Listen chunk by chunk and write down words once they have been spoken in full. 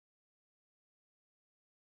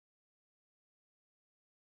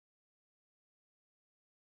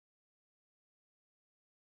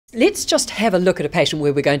Let's just have a look at a patient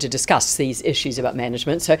where we're going to discuss these issues about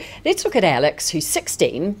management. So let's look at Alex, who's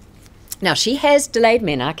 16. Now, she has delayed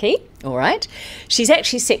menarche, all right. She's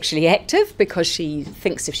actually sexually active because she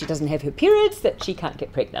thinks if she doesn't have her periods that she can't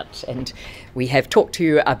get pregnant. And we have talked to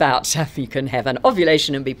you about if you can have an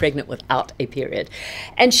ovulation and be pregnant without a period.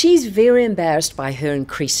 And she's very embarrassed by her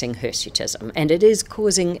increasing hirsutism, and it is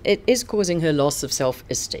causing her loss of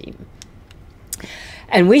self-esteem.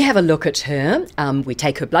 And we have a look at her. We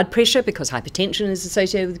take her blood pressure because hypertension is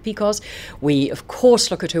associated with PCOS. We, of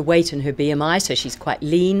course, look at her weight and her BMI, so she's quite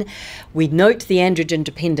lean. We note the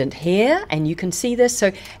androgen-dependent hair, and you can see this.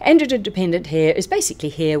 So androgen-dependent hair is basically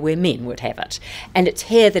hair where men would have it. And it's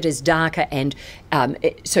hair that is darker, and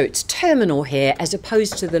so it's terminal hair as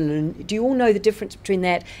opposed to the, do you all know the difference between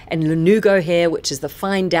that and lanugo hair, which is the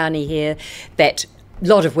fine downy hair that a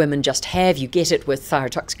lot of women just have? You get it with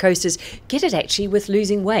thyrotoxicosis, get it actually with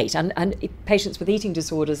losing weight. And patients with eating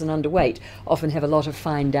disorders and underweight often have a lot of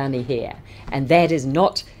fine downy hair. And that is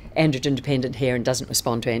not androgen-dependent hair and doesn't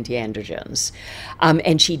respond to anti-androgens.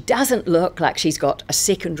 And she doesn't look like she's got a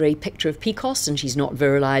secondary picture of PCOS, and she's not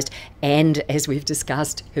virilized. And as we've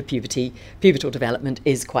discussed, her pubertal development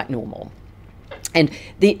is quite normal. And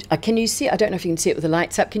can you see, I don't know if you can see it with the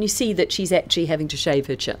lights up, can you see that she's actually having to shave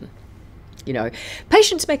her chin? You know,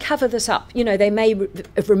 patients may cover this up. You know, they may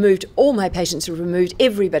have removed, all my patients have removed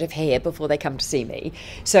every bit of hair before they come to see me.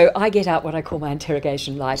 So I get out what I call my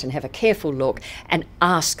interrogation light and have a careful look and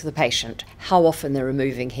ask the patient how often they're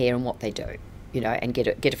removing hair and what they do, you know, and get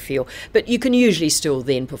a feel. But you can usually still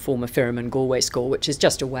then perform a Pheromone-Galway score, which is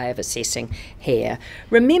just a way of assessing hair.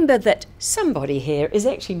 Remember that some body hair is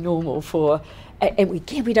actually normal for, and we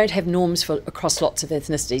don't have norms for across lots of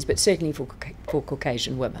ethnicities, but certainly for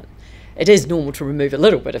Caucasian women. It is normal to remove a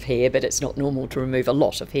little bit of hair, but it's not normal to remove a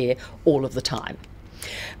lot of hair all of the time.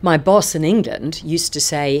 My boss in England used to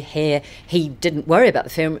say he didn't worry about the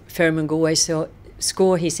Pheromone-Galway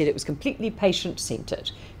score. He said it was completely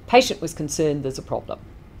patient-centred. Patient was concerned there's a problem.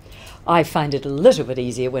 I find it a little bit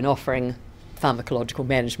easier when offering pharmacological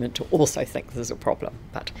management to also think there's a problem,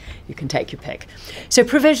 but you can take your pick. So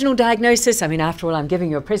provisional diagnosis, I mean, after all, I'm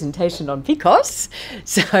giving you a presentation on PCOS.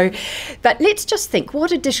 But let's just think,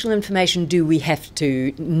 what additional information do we have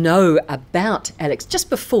to know about Alex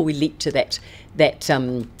just before we leap to that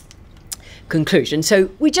conclusion?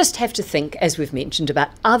 So we just have to think, as we've mentioned,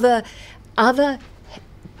 about other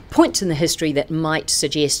points in the history that might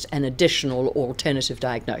suggest an additional or alternative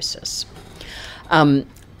diagnosis.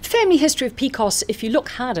 Family history of PCOS, if you look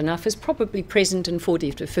hard enough, is probably present in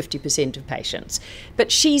 40 to 50% of patients.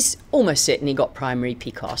 But she's almost certainly got primary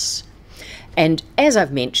PCOS. And as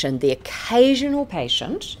I've mentioned, the occasional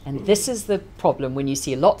patient, and this is the problem when you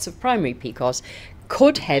see lots of primary PCOS,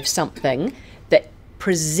 could have something that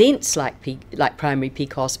presents like primary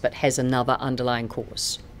PCOS but has another underlying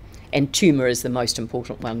cause. And tumour is the most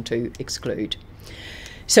important one to exclude.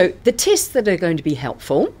 So the tests that are going to be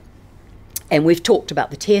helpful, and we've talked about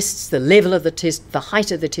the tests, the level of the test, the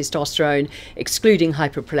height of the testosterone, excluding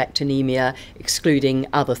hyperprolactinemia, excluding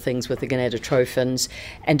other things with the gonadotrophins,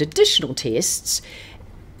 and additional tests.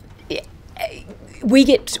 We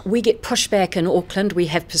get pushback in Auckland. We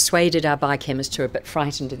have persuaded our biochemists who are a bit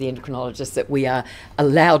frightened of the endocrinologists that we are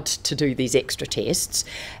allowed to do these extra tests.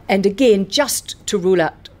 And again, just to rule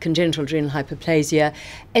out congenital adrenal hyperplasia,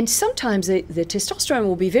 and sometimes the testosterone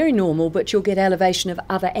will be very normal, but you'll get elevation of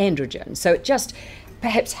other androgens. So it just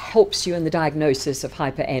perhaps helps you in the diagnosis of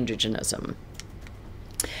hyperandrogenism.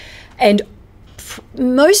 And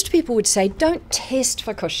most people would say don't test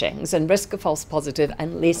for Cushing's and risk a false positive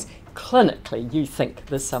unless clinically you think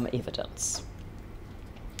there's some evidence.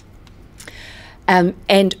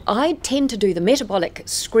 And I tend to do the metabolic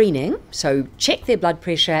screening, so check their blood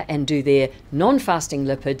pressure and do their non-fasting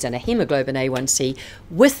lipids and a hemoglobin A1C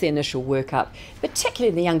with the initial workup, particularly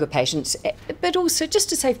in the younger patients, but also just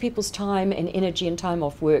to save people's time and energy and time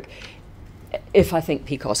off work if I think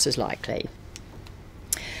PCOS is likely.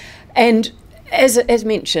 And as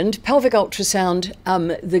mentioned, pelvic ultrasound,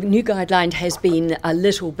 the new guideline has been a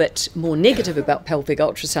little bit more negative about pelvic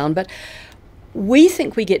ultrasound, but we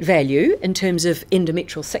think we get value in terms of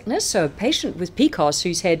endometrial thickness. So a patient with PCOS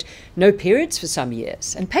who's had no periods for some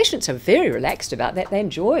years, and patients are very relaxed about that, they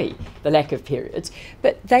enjoy the lack of periods,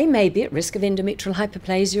 but they may be at risk of endometrial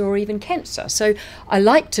hyperplasia or even cancer. So I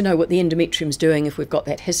like to know what the endometrium's doing if we've got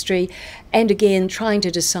that history, and again, trying to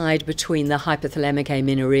decide between the hypothalamic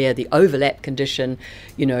amenorrhea, the overlap condition,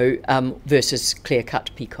 you know, versus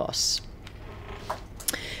clear-cut PCOS.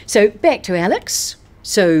 So back to Alex.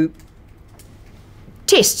 So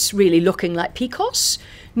tests really looking like PCOS.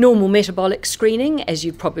 Normal metabolic screening, as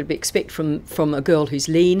you'd probably expect from a girl who's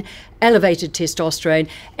lean, elevated testosterone,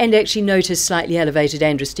 and actually notice slightly elevated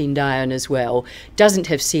androstenedione as well. Doesn't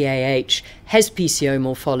have CAH, has PCO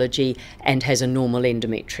morphology, and has a normal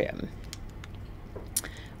endometrium.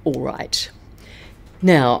 All right.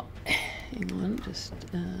 Now, hang on, just...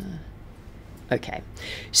 Okay,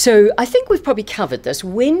 so I think we've probably covered this,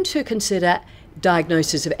 when to consider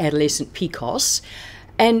diagnosis of adolescent PCOS.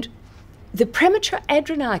 And the premature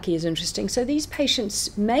adrenarche is interesting. So these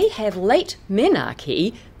patients may have late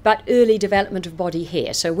menarche, but early development of body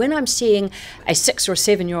hair. So when I'm seeing a 6 or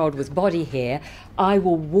 7-year-old with body hair, I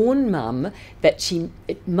will warn mum that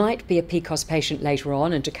it might be a PCOS patient later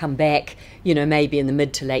on, and to come back, you know, maybe in the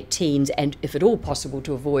mid to late teens, and if at all possible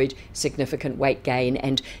to avoid significant weight gain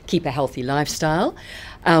and keep a healthy lifestyle.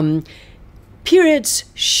 Periods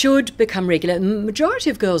should become regular. The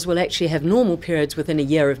majority of girls will actually have normal periods within a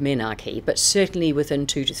year of menarche, but certainly within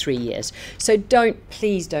 2 to 3 years. So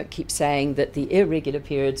please don't keep saying that the irregular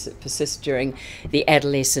periods that persist during the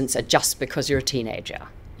adolescence are just because you're a teenager.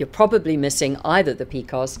 You're probably missing either the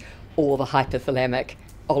PCOS or the hypothalamic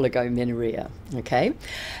oligomenorrhea, okay?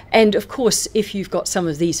 And of course, if you've got some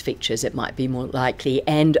of these features, it might be more likely,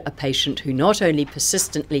 and a patient who not only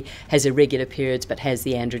persistently has irregular periods but has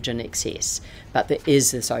the androgen excess. But there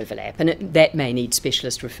is this overlap, and that may need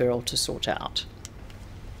specialist referral to sort out.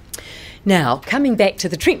 Now, coming back to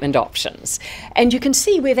the treatment options, and you can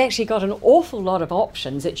see we've actually got an awful lot of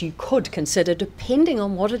options that you could consider depending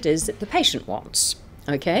on what it is that the patient wants.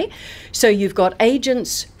 Okay, so you've got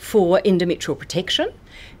agents for endometrial protection.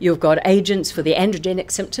 You've got agents for the androgenic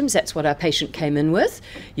symptoms. That's what our patient came in with.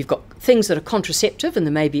 You've got things that are contraceptive, and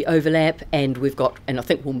there may be overlap. And I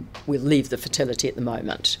think we'll leave the fertility at the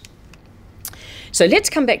moment. So let's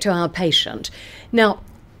come back to our patient. Now,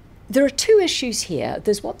 there are two issues here.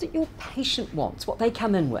 There's what your patient wants, what they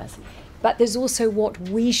come in with, but there's also what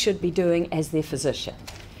we should be doing as their physician.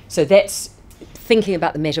 So that's thinking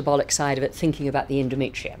about the metabolic side of it, thinking about the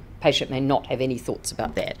endometrium. Patient may not have any thoughts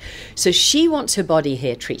about that. So she wants her body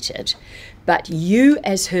hair treated, but you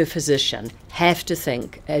as her physician have to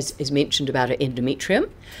think, as mentioned, about her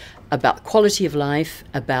endometrium, about quality of life,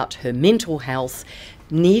 about her mental health.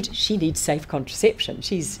 She needs safe contraception.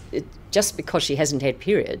 Just because she hasn't had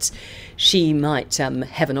periods, she might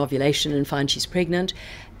have an ovulation and find she's pregnant,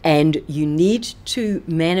 and you need to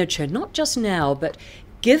manage her, not just now, but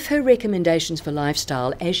give her recommendations for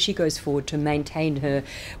lifestyle as she goes forward to maintain her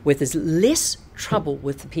with as less trouble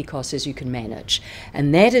with the PCOS as you can manage.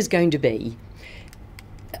 And that is going to be,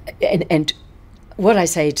 and what I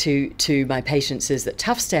say to my patients is that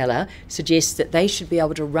Tough Stella suggests that they should be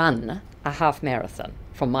able to run a half marathon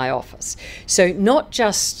from my office. So not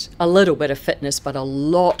just a little bit of fitness, but a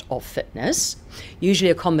lot of fitness,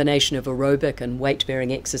 usually a combination of aerobic and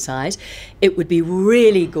weight-bearing exercise. It would be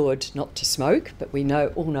really good not to smoke, but we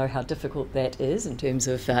all know how difficult that is in terms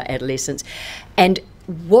of adolescence. And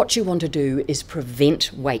what you want to do is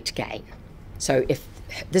prevent weight gain. So if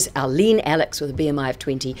our lean Alex with a BMI of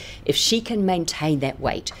 20, if she can maintain that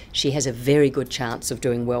weight, she has a very good chance of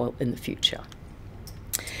doing well in the future.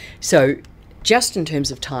 So just in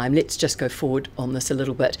terms of time, let's just go forward on this a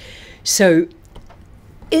little bit. So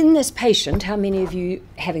in this patient, how many of you,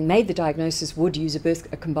 having made the diagnosis, would use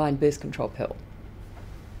a combined birth control pill?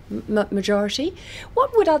 Majority?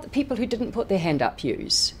 What would other people who didn't put their hand up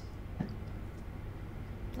use?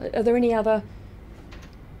 Are there any other?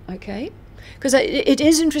 Okay. Because it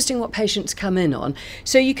is interesting what patients come in on.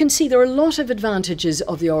 So you can see there are a lot of advantages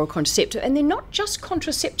of the oral contraceptive, and they're not just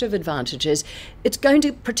contraceptive advantages. It's going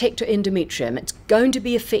to protect your endometrium. It's going to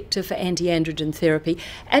be effective for anti-androgen therapy.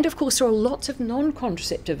 And of course, there are lots of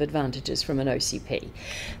non-contraceptive advantages from an OCP.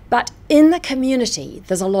 But in the community,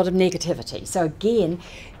 there's a lot of negativity. So again,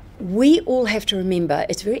 we all have to remember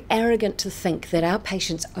it's very arrogant to think that our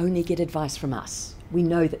patients only get advice from us. We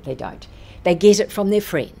know that they don't. They get it from their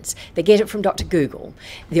friends. They get it from Dr. Google.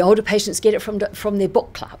 The older patients get it from their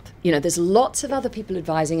book club. You know, there's lots of other people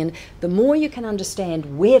advising, and the more you can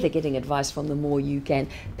understand where they're getting advice from, the more you can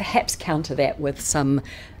perhaps counter that with some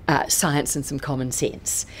science and some common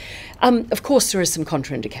sense. Of course, there are some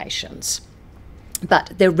contraindications,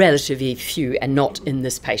 but they're relatively few and not in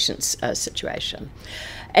this patient's situation.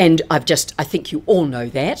 And I think you all know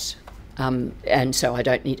that. And so I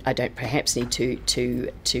don't perhaps need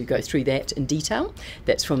to go through that in detail.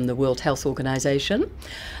 That's from the World Health Organization,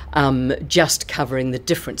 just covering the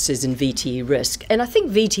differences in VTE risk. And I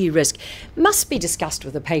think VTE risk must be discussed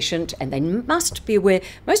with the patient, and they must be aware.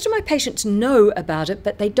 Most of my patients know about it,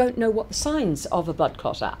 but they don't know what the signs of a blood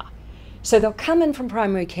clot are. So they'll come in from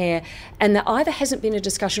primary care and there either hasn't been a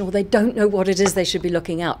discussion or they don't know what it is they should be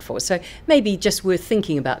looking out for. So maybe just worth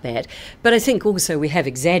thinking about that. But I think also we have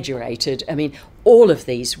exaggerated. I mean, all of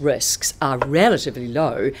these risks are relatively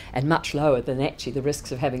low and much lower than actually the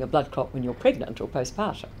risks of having a blood clot when you're pregnant or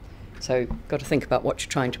postpartum. So got to think about what you're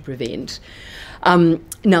trying to prevent.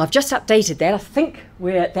 Now, I've just updated that. I think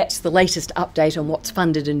that's the latest update on what's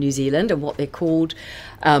funded in New Zealand and what they're called.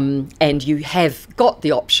 And you have got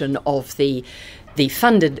the option of the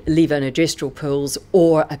funded levonorgestrel pills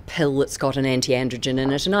or a pill that's got an anti-androgen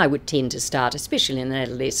in it. And I would tend to start, especially in an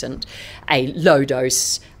adolescent, a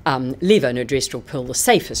low-dose levonorgestrel pill, the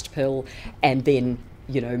safest pill, and then,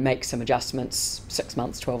 make some adjustments 6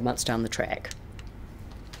 months, 12 months down the track.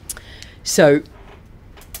 So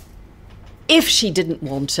if she didn't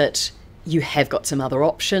want it, you have got some other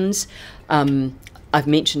options. I've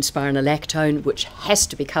mentioned spironolactone, which has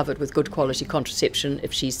to be covered with good quality contraception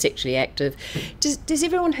if she's sexually active. Does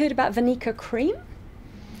everyone heard about Vanica cream?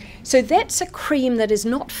 So that's a cream that is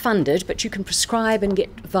not funded, but you can prescribe and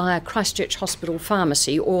get via Christchurch Hospital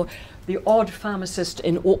Pharmacy, or the odd pharmacist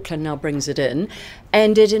in Auckland now brings it in,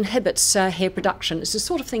 and it inhibits hair production. It's the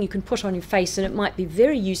sort of thing you can put on your face, and it might be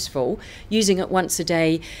very useful using it once a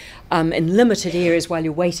day in limited areas while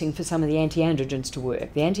you're waiting for some of the anti-androgens to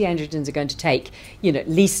work. The anti-androgens are going to take, at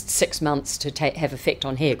least 6 months to have effect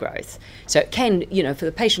on hair growth. So it can, for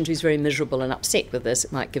the patient who's very miserable and upset with this,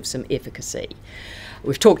 it might give some efficacy.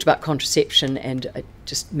 We've talked about contraception and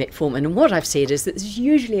just metformin, and what I've said is that there's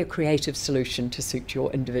usually a creative solution to suit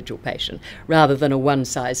your individual patient rather than a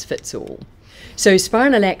one-size-fits-all. So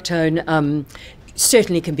spironolactone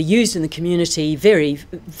certainly can be used in the community, very,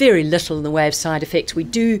 very little in the way of side effects. We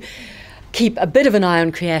do keep a bit of an eye on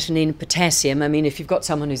creatinine and potassium. I mean, if you've got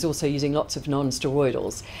someone who's also using lots of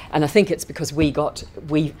non-steroidals, and I think it's because we got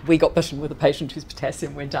bitten with a patient whose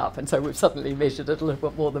potassium went up, and so we've suddenly measured it a little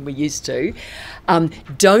bit more than we used to.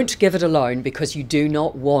 Don't give it alone, because you do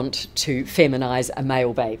not want to feminize a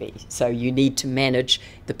male baby. So you need to manage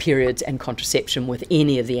the periods and contraception with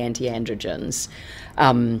any of the anti-androgens.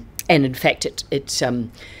 And in fact, it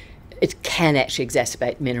can actually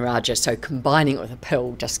exacerbate menorrhagia, so combining it with a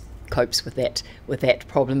pill just copes with that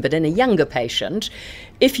problem. But in a younger patient,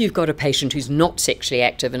 if you've got a patient who's not sexually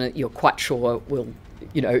active and you're quite sure will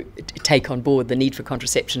take on board the need for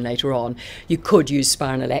contraception later on, you could use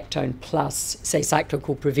spironolactone plus, say,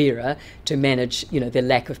 cyclopropira to manage their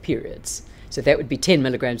lack of periods. So that would be 10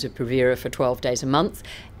 milligrams of Provera for 12 days a month,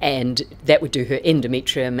 and that would do her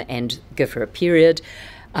endometrium and give her a period.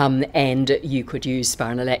 And you could use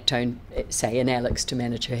spironolactone, say, in Alex, to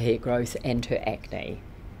manage her hair growth and her acne.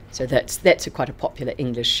 So that's quite a popular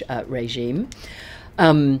English regime.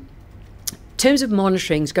 In terms of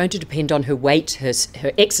monitoring, it's going to depend on her weight, her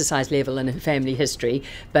exercise level and her family history,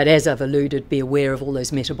 but as I've alluded, be aware of all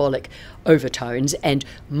those metabolic overtones, and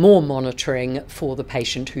more monitoring for the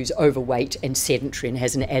patient who's overweight and sedentary and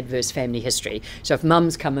has an adverse family history. So if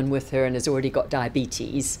mum's come in with her and has already got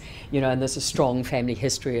diabetes, and there's a strong family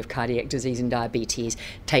history of cardiac disease and diabetes,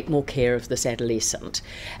 take more care of this adolescent.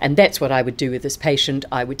 And that's what I would do with this patient.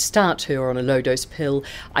 I would start her on a low-dose pill.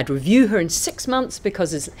 I'd review her in 6 months,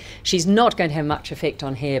 because she's not going to have much effect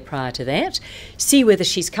on hair prior to that. See whether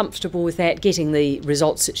she's comfortable with that, getting the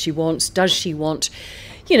results that she wants. Does she want,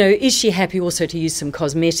 is she happy also to use some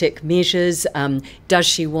cosmetic measures? Does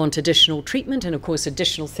she want additional treatment? And of course,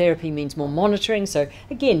 additional therapy means more monitoring. So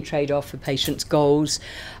again, trade-off for patients' goals.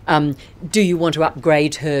 Do you want to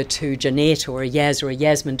upgrade her to Jeanette or a Yaz or a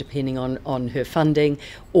Yasmin, depending on her funding,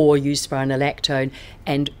 or use spironolactone?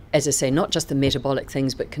 And as I say, not just the metabolic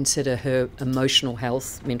things, but consider her emotional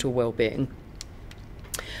health, mental well-being.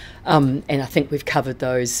 And I think we've covered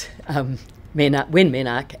those, when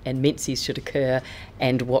menarche and menses should occur,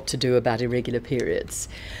 and what to do about irregular periods.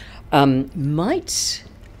 I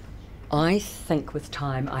think with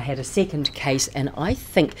time I had a second case, and I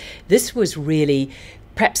think this was really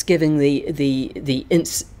perhaps giving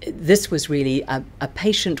this was really a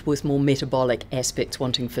patient with more metabolic aspects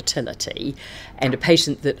wanting fertility, and a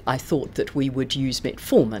patient that I thought that we would use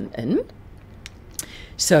metformin in.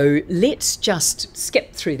 So let's just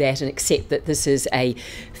skip through that and accept that this is a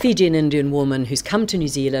Fijian Indian woman who's come to New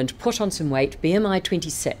Zealand, put on some weight, BMI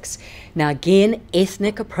 26. Now again,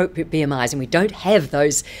 ethnic appropriate BMIs, and we don't have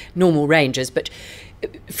those normal ranges, but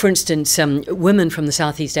for instance, women from the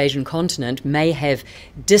Southeast Asian continent may have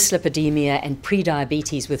dyslipidemia and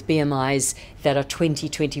prediabetes with BMIs that are 20,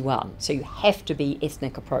 21. So you have to be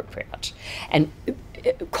ethnic appropriate. And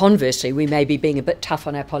conversely, we may be being a bit tough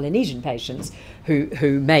on our Polynesian patients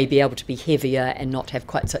who may be able to be heavier and not have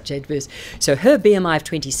quite such adverse. So her BMI of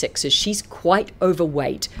 26 is she's quite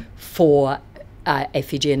overweight for a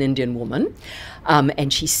Fijian Indian woman.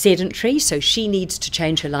 And she's sedentary, so she needs to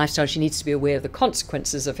change her lifestyle. She needs to be aware of the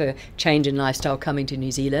consequences of her change in lifestyle coming to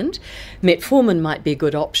New Zealand. Metformin might be a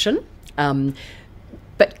good option,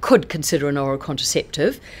 but could consider an oral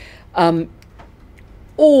contraceptive.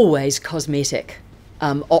 Always cosmetic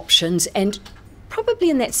options, and probably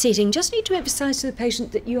in that setting, just need to emphasise to the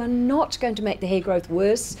patient that you are not going to make the hair growth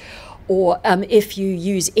worse, or if you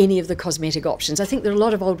use any of the cosmetic options. I think there are a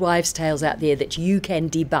lot of old wives' tales out there that you can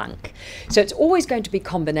debunk. So it's always going to be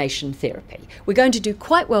combination therapy. We're going to do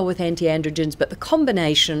quite well with anti-androgens, but the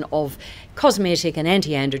combination of cosmetic and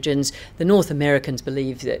anti-androgens, the North Americans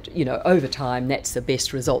believe that, over time, that's the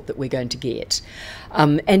best result that we're going to get.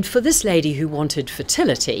 And for this lady who wanted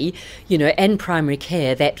fertility, and primary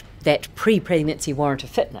care, that pre-pregnancy warrant of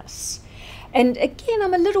fitness. And again,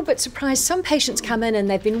 I'm a little bit surprised. Some patients come in and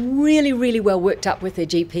they've been really, really well worked up with their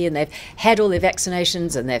GP, and they've had all their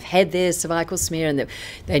vaccinations and they've had their cervical smear, and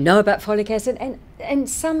they know about folic acid. And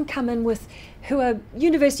some come in who are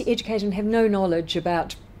university educated and have no knowledge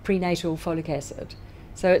about prenatal folic acid.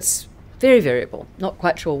 So it's very variable. Not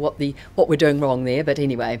quite sure what we're doing wrong there, but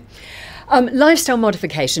anyway. Lifestyle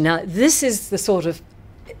modification. Now, this is the sort of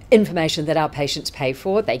information that our patients pay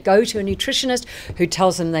for. They go to a nutritionist who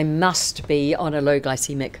tells them they must be on a low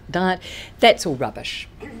glycemic diet. That's all rubbish.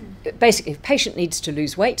 Basically, if a patient needs to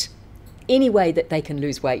lose weight, any way that they can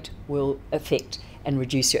lose weight will affect and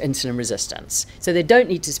reduce your insulin resistance. So they don't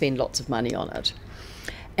need to spend lots of money on it.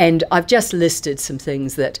 And I've just listed some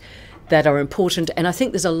things that are important, and I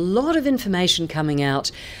think there's a lot of information coming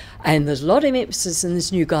out, and there's a lot of emphasis in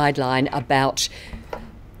this new guideline about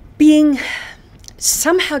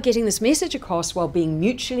somehow getting this message across while being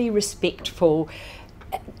mutually respectful,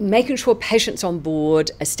 making sure patients on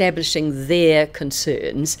board, establishing their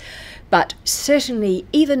concerns. But certainly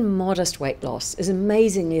even modest weight loss is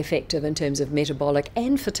amazingly effective in terms of metabolic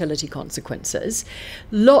and fertility consequences.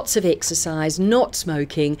 Lots of exercise, not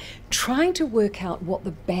smoking, trying to work out what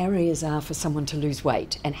the barriers are for someone to lose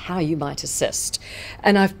weight and how you might assist.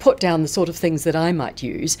 And I've put down the sort of things that I might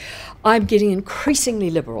use. I'm getting increasingly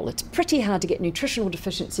liberal. It's pretty hard to get nutritional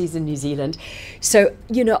deficiencies in New Zealand. So,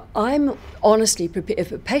 I'm honestly prepared.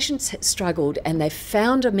 If a patient's struggled and they've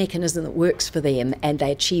found a mechanism that works for them and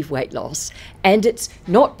they achieve weight loss, and it's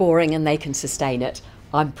not boring and they can sustain it,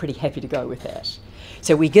 I'm pretty happy to go with that.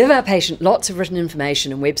 So we give our patient lots of written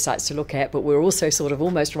information and websites to look at, but we're also sort of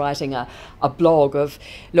almost writing a blog of,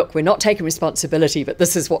 look, we're not taking responsibility, but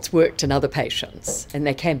this is what's worked in other patients. And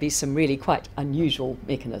there can be some really quite unusual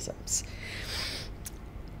mechanisms.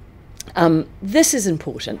 This is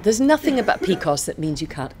important. There's nothing about PCOS that means you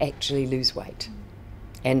can't actually lose weight.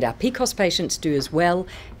 And our PCOS patients do as well.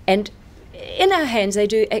 And in our hands, they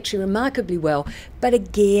do actually remarkably well. But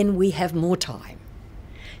again, we have more time.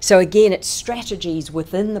 So again, it's strategies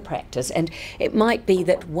within the practice, and it might be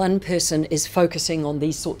that one person is focusing on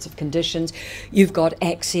these sorts of conditions. You've got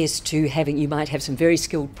access to you might have some very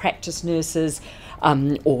skilled practice nurses,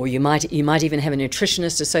 or you might even have a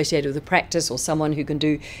nutritionist associated with the practice, or someone who can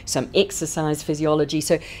do some exercise physiology.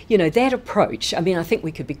 So, that approach, I think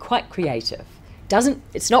we could be quite creative.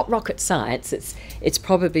 It's not rocket science, it's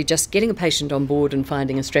probably just getting a patient on board and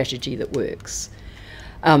finding a strategy that works.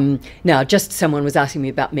 Now, just someone was asking me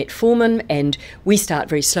about metformin, and we start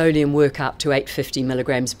very slowly and work up to 850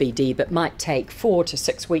 milligrams BD, but might take 4 to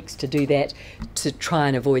 6 weeks to do that to try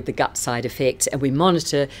and avoid the gut side effects. And we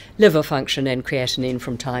monitor liver function and creatinine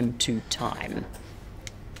from time to time.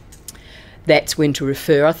 That's when to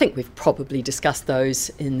refer. I think we've probably discussed those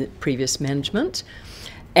in the previous management.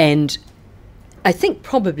 And I think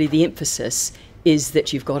probably the emphasis is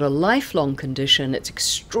that you've got a lifelong condition. It's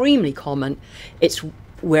extremely common.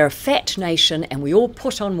 We're a fat nation, and we all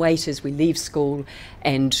put on weight as we leave school,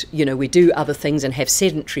 and we do other things and have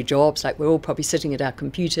sedentary jobs, like we're all probably sitting at our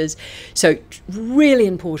computers. So really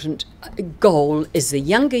important goal is the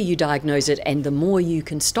younger you diagnose it and the more you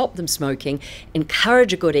can stop them smoking,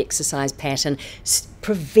 encourage a good exercise pattern,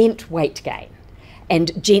 prevent weight gain,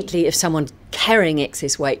 and gently, if someone's carrying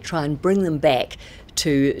excess weight, try and bring them back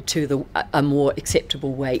to a more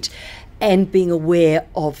acceptable weight, and being aware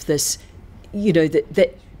of this,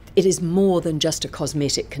 that it is more than just a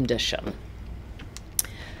cosmetic condition.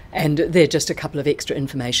 And they're just a couple of extra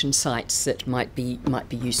information sites that might be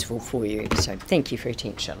useful for you. So thank you for your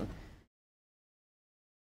attention.